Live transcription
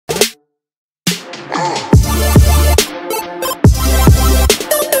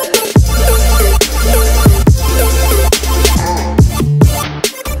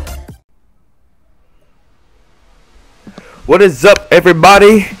What is up,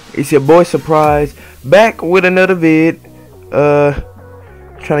 everybody? It's your boy Surprise, back with another vid. Trying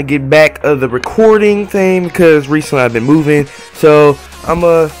to get back of the recording thing because recently I've been moving. So I'm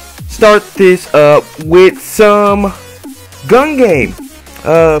gonna start this up with some gun game.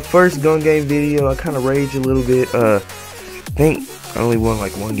 First gun game video. I kind of raged a little bit. I think I only won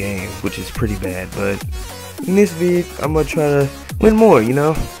like one game, which is pretty bad. But in this vid, I'm gonna try to win more. You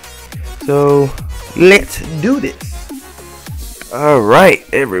know. So let's do this. Alright,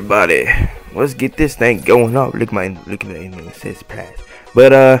 everybody, let's get this thing going up. Look at the enemy, it says pass.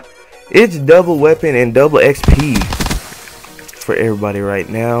 But it's double weapon and double XP for everybody right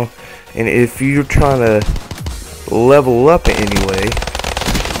now. And if you're trying to level up in any way,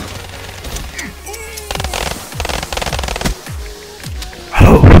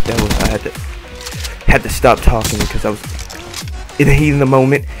 that was, I had to stop talking because I was in the heat of the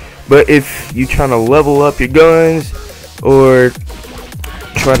moment. But if you're trying to level up your guns or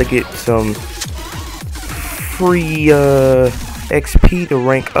try to get some free XP to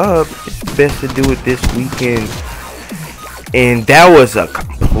rank up, it's best to do it this weekend. And that was a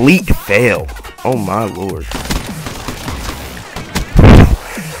complete fail. Oh my lord.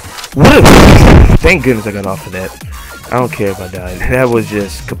 Thank goodness I got off of that. I don't care if I died. That was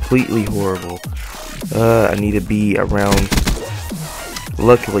just completely horrible. I need to be around.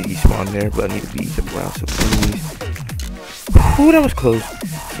 Luckily he spawned there, but I need to be around some enemies. Ooh, that was close.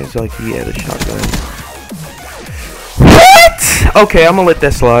 Seems like he had a shotgun. What? Okay, I'm gonna let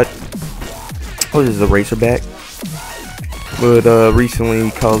that slide. Oh, this is a Razorback. But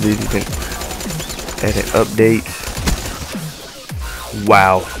recently Call of Duty had an update.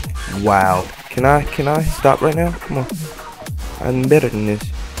 Wow. Wow. Can I stop right now? Come on. I'm better than this.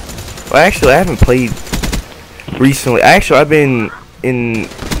 Well, actually I haven't played recently. Actually I've been in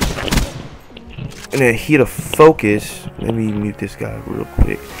a heat of focus. Let me mute this guy real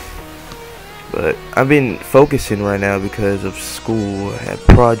quick. But I've been focusing right now because of school. I have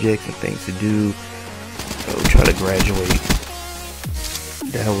projects and things to do. So try to graduate.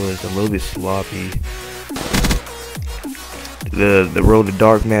 That was a little bit sloppy. The Road to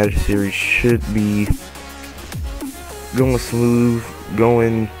Dark Matter series should be going smooth.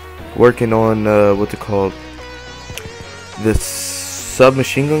 Working on what's it called? The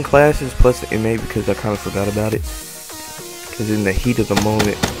submachine gun classes plus the MA, because I kind of forgot about it. Because in the heat of the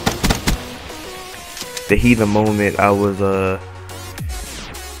moment, I was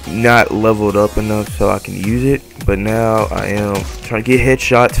not leveled up enough so I can use it. But now I am trying to get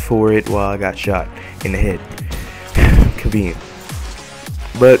headshots for it while I got shot in the head. Convenient.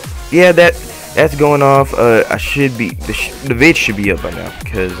 But yeah, that's going off. I should be the vid should be up by now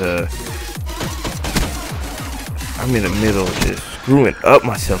because I'm in the middle of just screwing up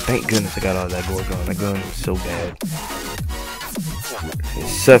myself. Thank goodness I got all that gore gun. That gun was so bad. It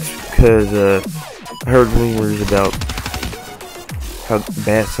sucks because I heard rumors about how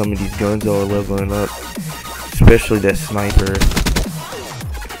bad some of these guns are leveling up, especially that sniper.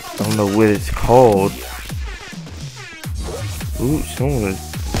 I don't know what it's called. Ooh, someone.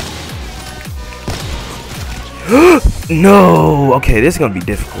 No. Okay, this is gonna be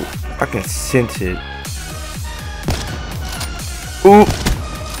difficult. I can sense it. Ooh.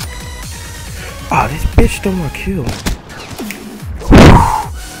 Ah, this bitch stole my kill.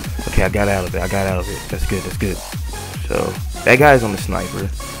 Okay, I got out of it. That's good. So, that guy's on the sniper.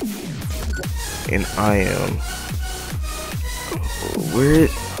 And I am. Where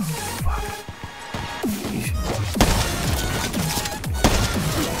is. Oh, fuck.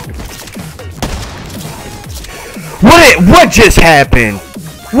 What just happened?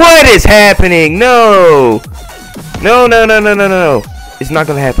 What is happening? No. No. It's not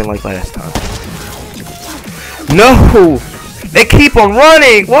gonna happen like last time. No. They keep on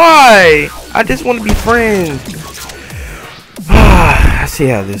running. Why? I just want to be friends. I see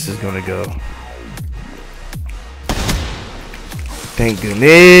how this is gonna go. Thank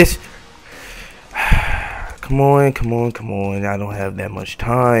goodness. Come on. I don't have that much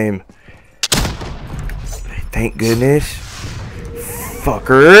time. Thank goodness.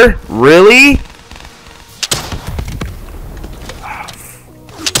 Fucker. Really?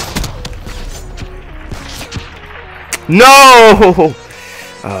 No!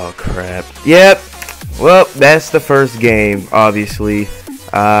 Oh crap. Yep. Well, that's the first game. Obviously,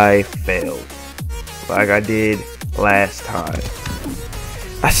 I failed. Like I did last time.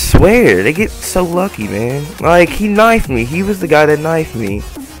 I swear, they get so lucky, man. Like, he knifed me. He was the guy that knifed me.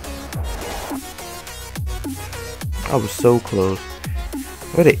 I was so close.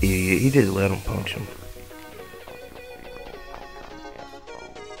 What an idiot. He just let him punch him.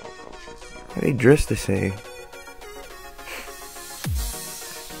 They dress the same.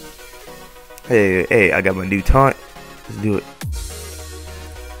 Hey, I got my new taunt. Let's do it.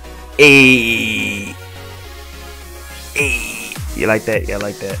 Hey. You like that? Yeah, I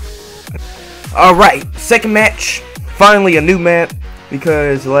like that. Alright, second match. Finally a new map.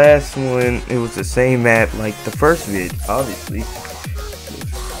 Because last one, it was the same map like the first vid, obviously.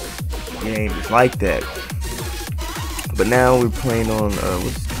 The game is like that. But now we're playing on,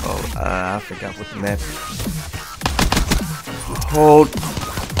 what's it called? I forgot what the map is. Hold.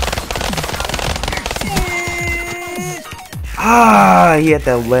 He had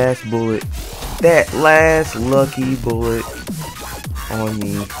that last bullet. That last lucky bullet on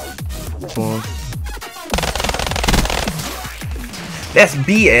me. Come on. That's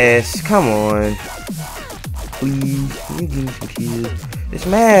BS. Come on. Please. Let me give me some kills. This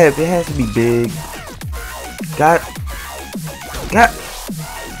map, it has to be big. Got.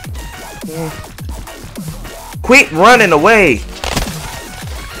 Quit running away.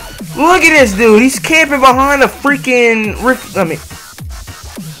 Look at this dude. He's camping behind a freaking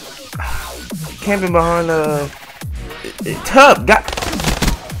camping behind a tub.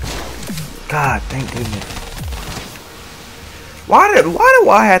 God, thank goodness. Why do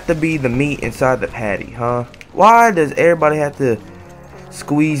I have to be the meat inside the patty, huh? Why does everybody have to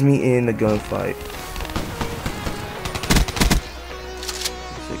squeeze me in the gunfight?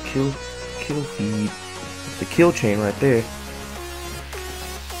 It's a kill feed. It's the kill chain right there.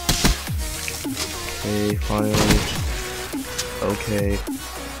 Okay, finally. Okay.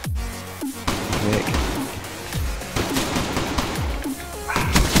 Nick.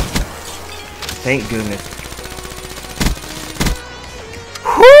 Thank goodness.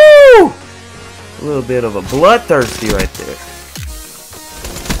 Whoo! A little bit of a bloodthirsty right there.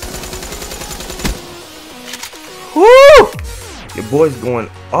 Whoo! Your boy's going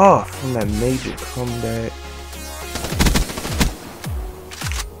off from that major comeback.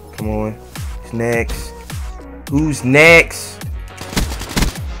 Come on. Who's next? Who's next?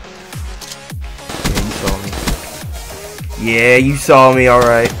 Yeah, you saw me,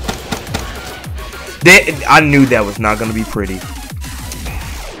 alright. I knew that was not gonna be pretty.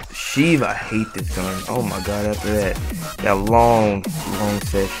 Shiva, I hate this gun. Oh my god, after that long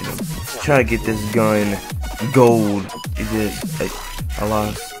session of trying to get this gun gold, it just, I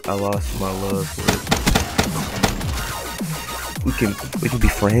lost my love for it. We can be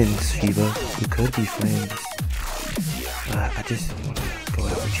friends, Shiva. We could be friends. I just want to go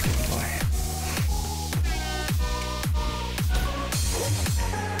out with you beforehand.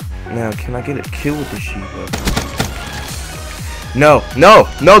 Now, can I get a kill with the Shiva? No,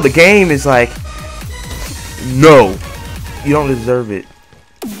 the game is like, no, you don't deserve it.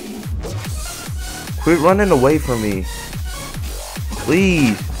 Quit running away from me.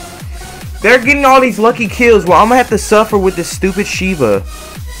 Please. They're getting all these lucky kills while I'm gonna have to suffer with this stupid Shiva.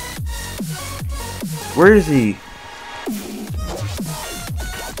 Where is he?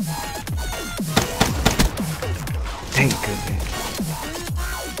 Thank goodness.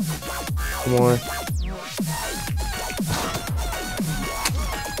 Come on.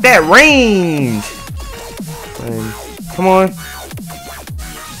 That range! Come on.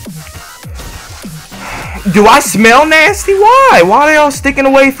 Do I smell nasty? Why? Why are y'all sticking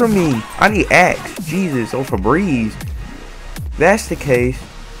away from me? I need Axe. Jesus, oh Febreze. That's the case.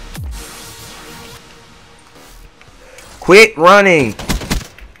 Quit running.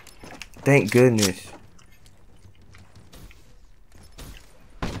 Thank goodness.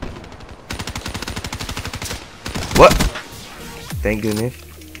 What? Thank goodness.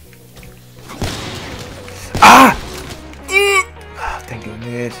 Ah! Thank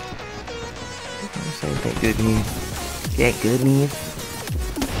goodness. Thank goodness. Thank goodness.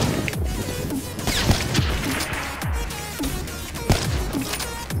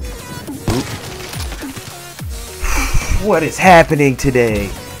 What is happening today?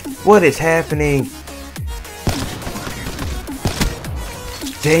 What is happening?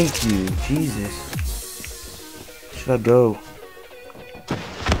 Thank you, Jesus. Should I go?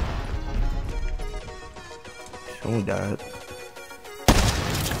 Someone died.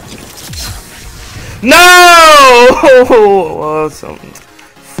 No! Well, some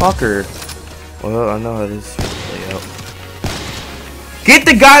fucker. Well, I know how this is play out. Get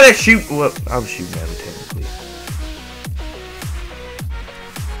the guy that shoot. Well, I was shooting at him technically.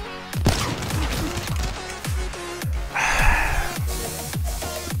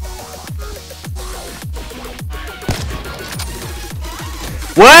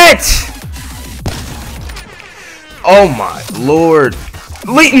 What? Oh my lord.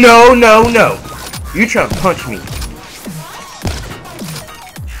 No, no, no. You trying to punch me.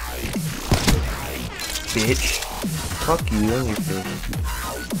 Bitch. Fuck you and your fist.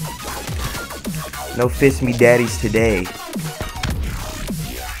 No fist me daddies today.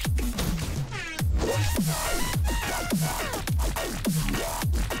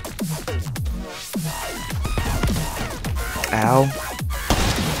 Ow.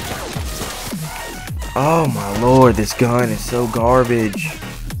 Oh my lord, this gun is so garbage.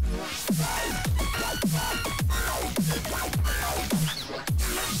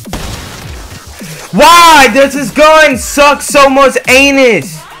 Why does this gun suck so much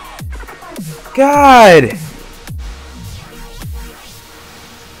anus? God.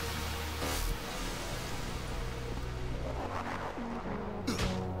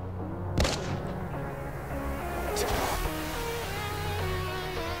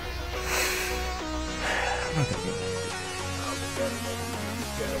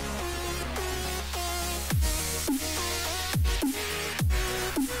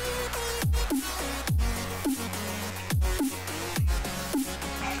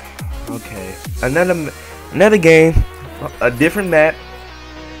 Okay, another game, a different map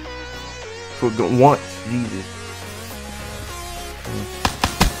for once. Jesus.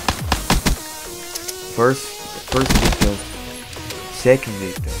 First victim, second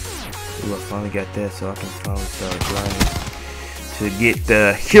victim. Ooh, I finally got that, so I can finally start grinding to get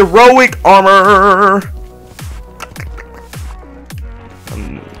the heroic armor.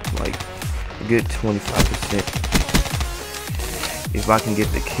 I'm like a good 25%. If I can get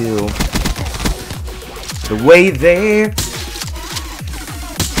the kill, the way there.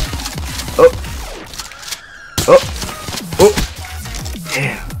 Oh,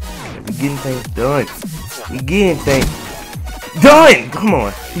 yeah. We getting things done. We getting things done. Come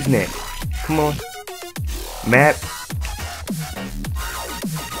on, who's next? Come on, map.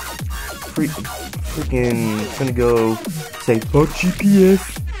 Freaking gonna go say fuck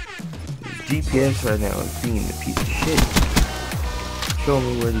GPS. GPS right now is being a piece of shit. Show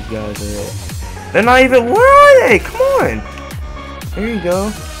me where these guys are at. They're not even. Where are they? Come on. There you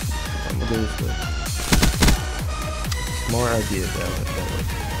go. I'm gonna go this way. Smart idea that way.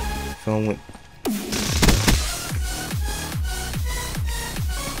 So I went.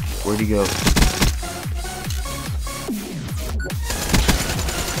 Where'd he go?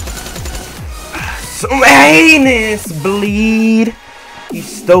 Some anus bleed. He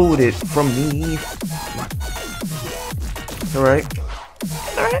stole it from me. It's alright.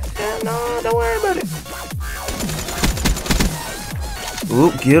 Alright, no, don't worry about it.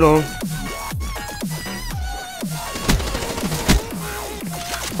 Oop, get him.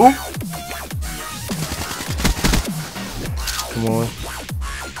 Oop. Come on.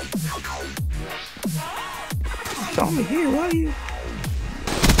 Saw me here, why are you?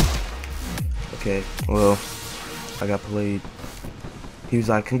 Okay, well, I got played. He was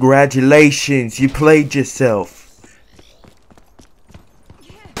like, congratulations, you played yourself.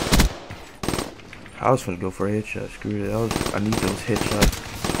 I was gonna go for a headshot. Screw it. I need those headshots.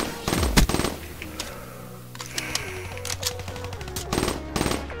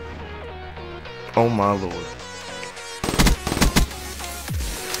 Oh my lord.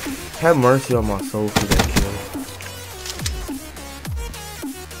 Have mercy on my soul for that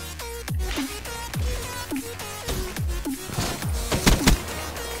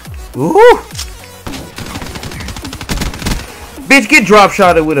kill. Ooh! Bitch, get drop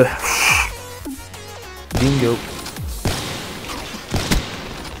shotted with a bingo.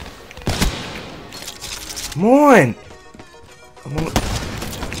 Come on.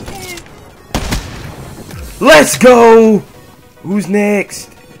 Let's go. Who's next?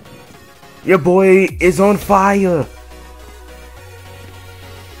 Your boy is on fire.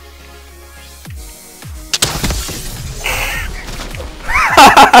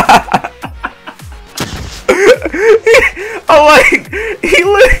 Oh, like he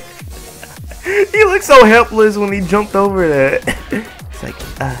looked so helpless when he jumped over that. It's like,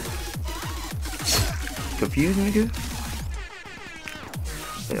 confused, nigga.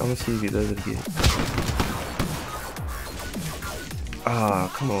 Wait, I'm gonna see if he does it again. Ah,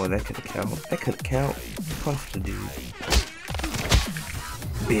 come on, that could've count. That could've count. Punch the dude.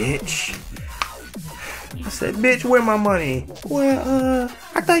 Bitch. I said, bitch, where my money? Well,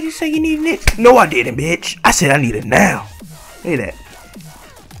 I thought you said you needed it. No, I didn't, bitch. I said I need it now. Look at that.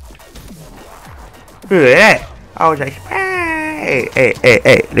 Look at that. I was like, hey.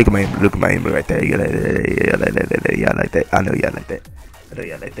 Look at my aim right there. Y'all like that. I know y'all like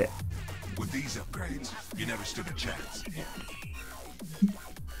that. With these upgrades, you never stood a chance.